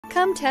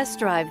Come test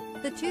drive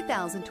the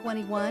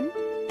 2021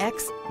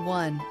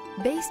 X1.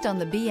 Based on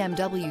the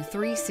BMW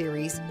 3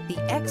 Series, the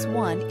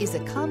X1 is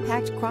a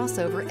compact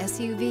crossover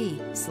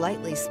SUV,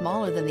 slightly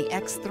smaller than the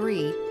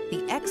X3.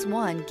 The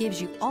X1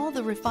 gives you all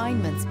the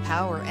refinements,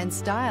 power, and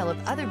style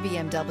of other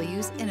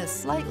BMWs in a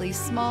slightly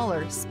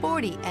smaller,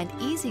 sporty, and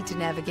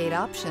easy-to-navigate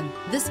option.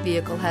 This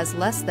vehicle has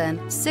less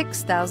than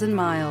 6,000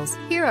 miles.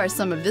 Here are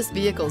some of this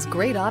vehicle's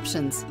great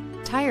options: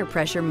 tire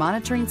pressure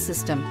monitoring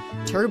system,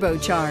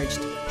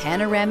 turbocharged,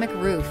 panoramic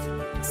roof,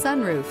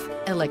 sunroof,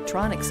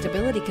 electronic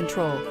stability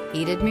control,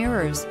 heated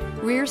mirrors,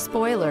 rear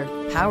spoiler,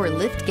 power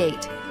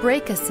liftgate,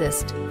 brake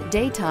assist,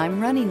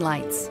 daytime running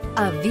lights.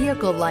 A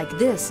vehicle like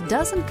this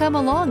doesn't come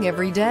along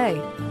every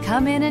day.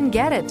 Come in and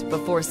get it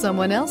before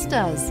someone else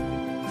does.